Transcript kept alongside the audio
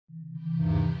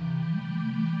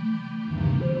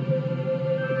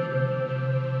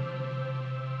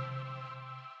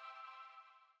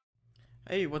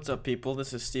Hey, what's up people?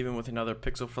 This is Steven with another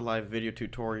Pixel for Life video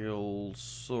tutorial,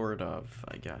 sort of,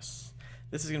 I guess.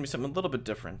 This is going to be something a little bit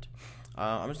different.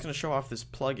 I'm just going to show off this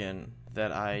plugin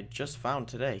that I just found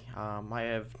today. I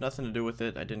have nothing to do with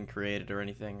it, I didn't create it or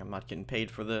anything, I'm not getting paid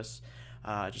for this.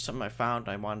 Just something I found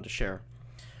and I wanted to share.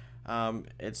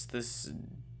 It's this,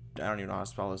 I don't even know how to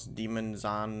spell this,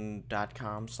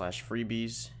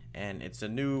 demonzon.com/freebies, and it's a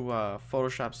new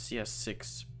Photoshop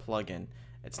CS6 plugin.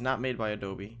 It's not made by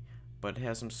Adobe, but it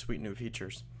has some sweet new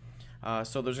features.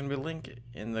 So there's going to be a link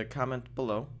in the comment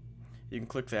below. You can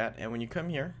click that, and when you come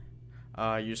here,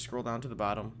 you scroll down to the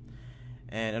bottom,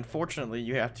 and unfortunately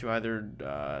you have to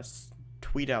either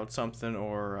tweet out something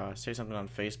or say something on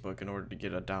Facebook in order to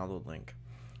get a download link.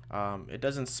 It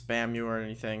doesn't spam you or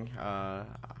anything. I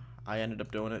ended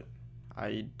up doing it.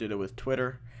 I did it with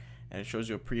Twitter, and it shows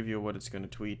you a preview of what it's going to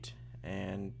tweet,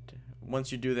 and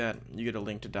once you do that, you get a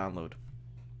link to download.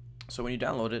 So when you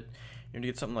download it, you're going to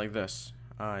get something like this.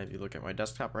 If you look at my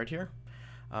desktop right here,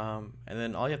 and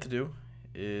then all you have to do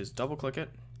is double click it,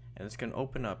 and it's going to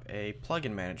open up a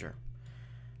plugin manager.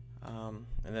 And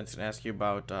then it's going to ask you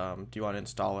about do you want to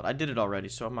install it. I did it already,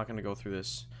 so I'm not going to go through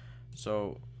this.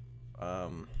 So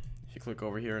if you click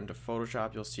over here into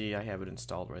Photoshop, you'll see I have it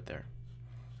installed right there.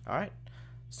 Alright,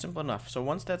 simple enough. So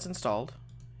once that's installed,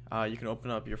 you can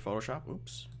open up your Photoshop.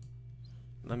 Oops.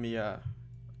 Let me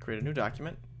create a new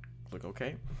document. Click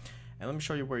OK, and let me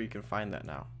show you where you can find that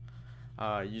now.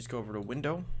 You just go over to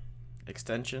Window,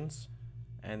 Extensions,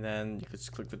 and then you can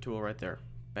just click the tool right there.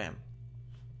 Bam.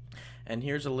 And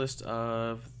here's a list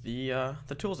of the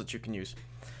tools that you can use.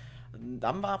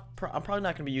 I'm probably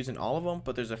not going to be using all of them,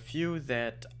 but there's a few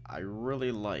that I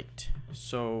really liked.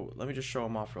 So let me just show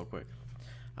them off real quick.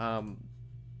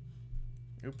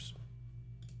 Oops.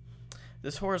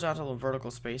 This horizontal and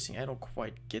vertical spacing, I don't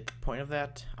quite get the point of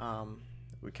that.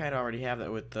 We kind of already have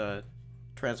that with the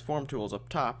transform tools up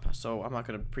top, so I'm not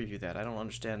going to preview that. I don't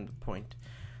understand the point.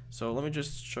 So let me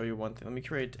just show you one thing. Let me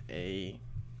create a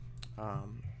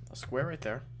square right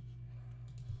there,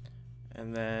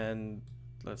 and then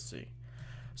let's see.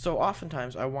 So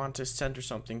oftentimes I want to center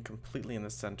something completely in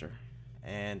the center,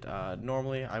 and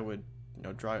normally I would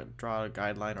draw a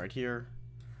guideline right here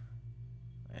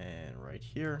and right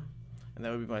here, and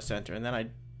that would be my center, and then I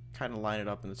kind of line it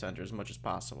up in the center as much as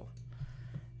possible.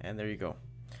 And there you go.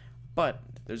 But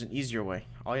there's an easier way.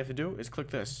 All you have to do is click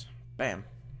this. Bam.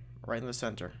 Right in the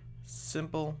center.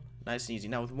 Simple, nice and easy.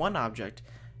 Now with one object,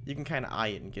 you can kind of eye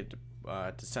it and get it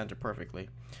to center perfectly.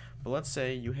 But let's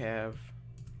say you have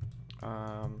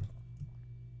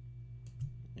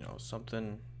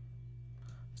something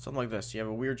like this. You have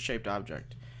a weird shaped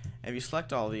object. And if you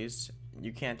select all these,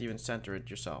 you can't even center it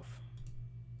yourself.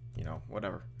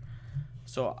 Whatever.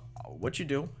 So what you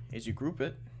do is you group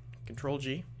it. Control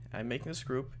G. I'm making this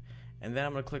group, and then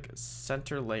I'm going to click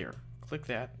Center Layer. Click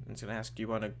that, and it's going to ask, do you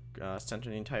want to center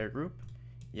the entire group?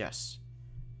 Yes.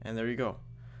 And there you go.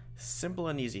 Simple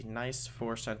and easy. Nice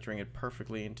for centering it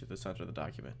perfectly into the center of the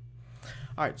document.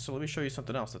 Alright, so let me show you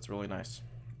something else that's really nice.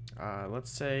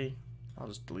 Let's say, I'll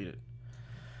just delete it.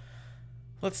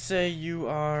 Let's say you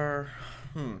are,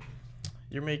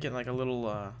 you're making like a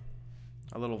little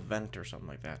vent or something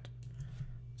like that.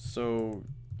 So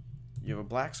you have a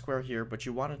black square here, but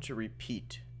you want it to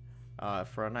repeat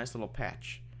for a nice little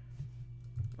patch.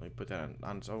 Let me put that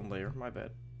on its own layer. My bad.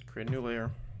 Create a new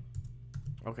layer.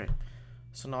 Okay.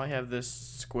 So now I have this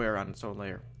square on its own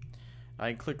layer. I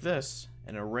can click this,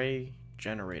 an array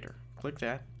generator. Click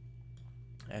that,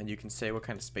 and you can say what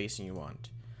kind of spacing you want.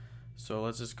 So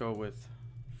let's just go with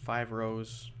 5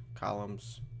 rows,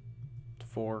 columns,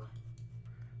 4,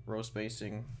 row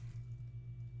spacing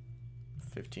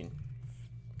 15.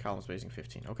 Column spacing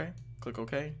 15. Okay, click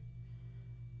OK,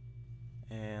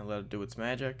 and let it do its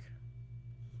magic,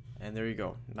 and there you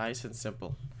go. Nice and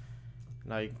simple.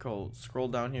 Now you can scroll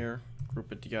down here,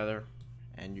 group it together,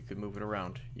 and you can move it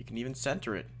around. You can even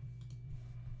center it.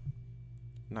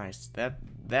 Nice.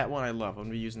 That one I love. I'm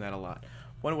gonna be using that a lot.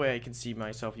 One way I can see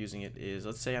myself using it is,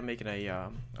 let's say I'm making a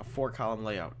 4-column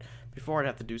layout. Before I'd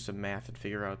have to do some math and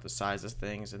figure out the size of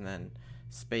things and then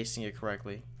spacing it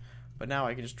correctly. But now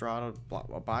I can just draw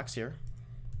a box here,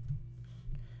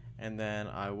 and then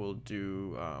I will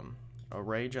do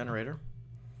array generator,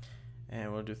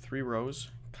 and we'll do 3 rows,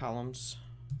 columns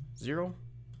 0,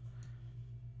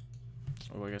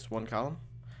 or I guess 1 column,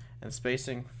 and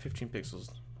spacing 15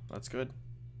 pixels. That's good.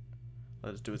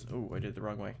 Let's do it. Oh, I did it the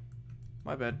wrong way.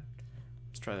 My bad.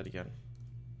 Let's try that again.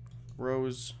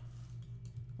 Rows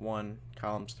 1,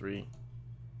 columns 3.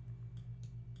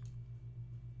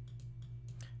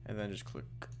 And then just click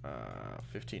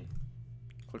 15.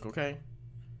 Click OK,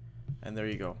 and there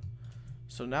you go.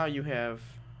 So now you have,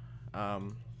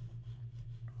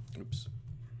 oops.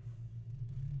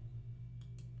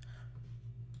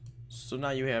 So now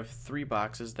you have 3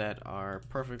 boxes that are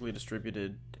perfectly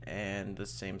distributed and the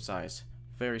same size.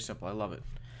 Very simple, I love it.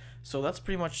 So that's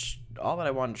pretty much all that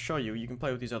I wanted to show you. You can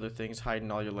play with these other things, hide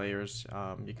in all your layers.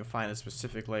 You can find a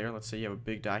specific layer. Let's say you have a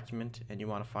big document and you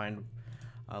want to find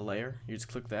a layer. You just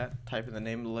click that, type in the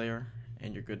name of the layer,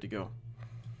 and you're good to go.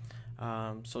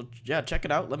 So yeah, check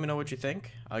it out. Let me know what you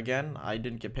think. Again, I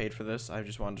didn't get paid for this. I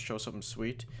just wanted to show something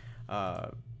sweet.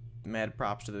 Mad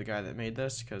props to the guy that made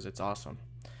this because it's awesome.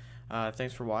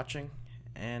 Thanks for watching,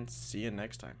 and see you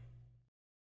next time.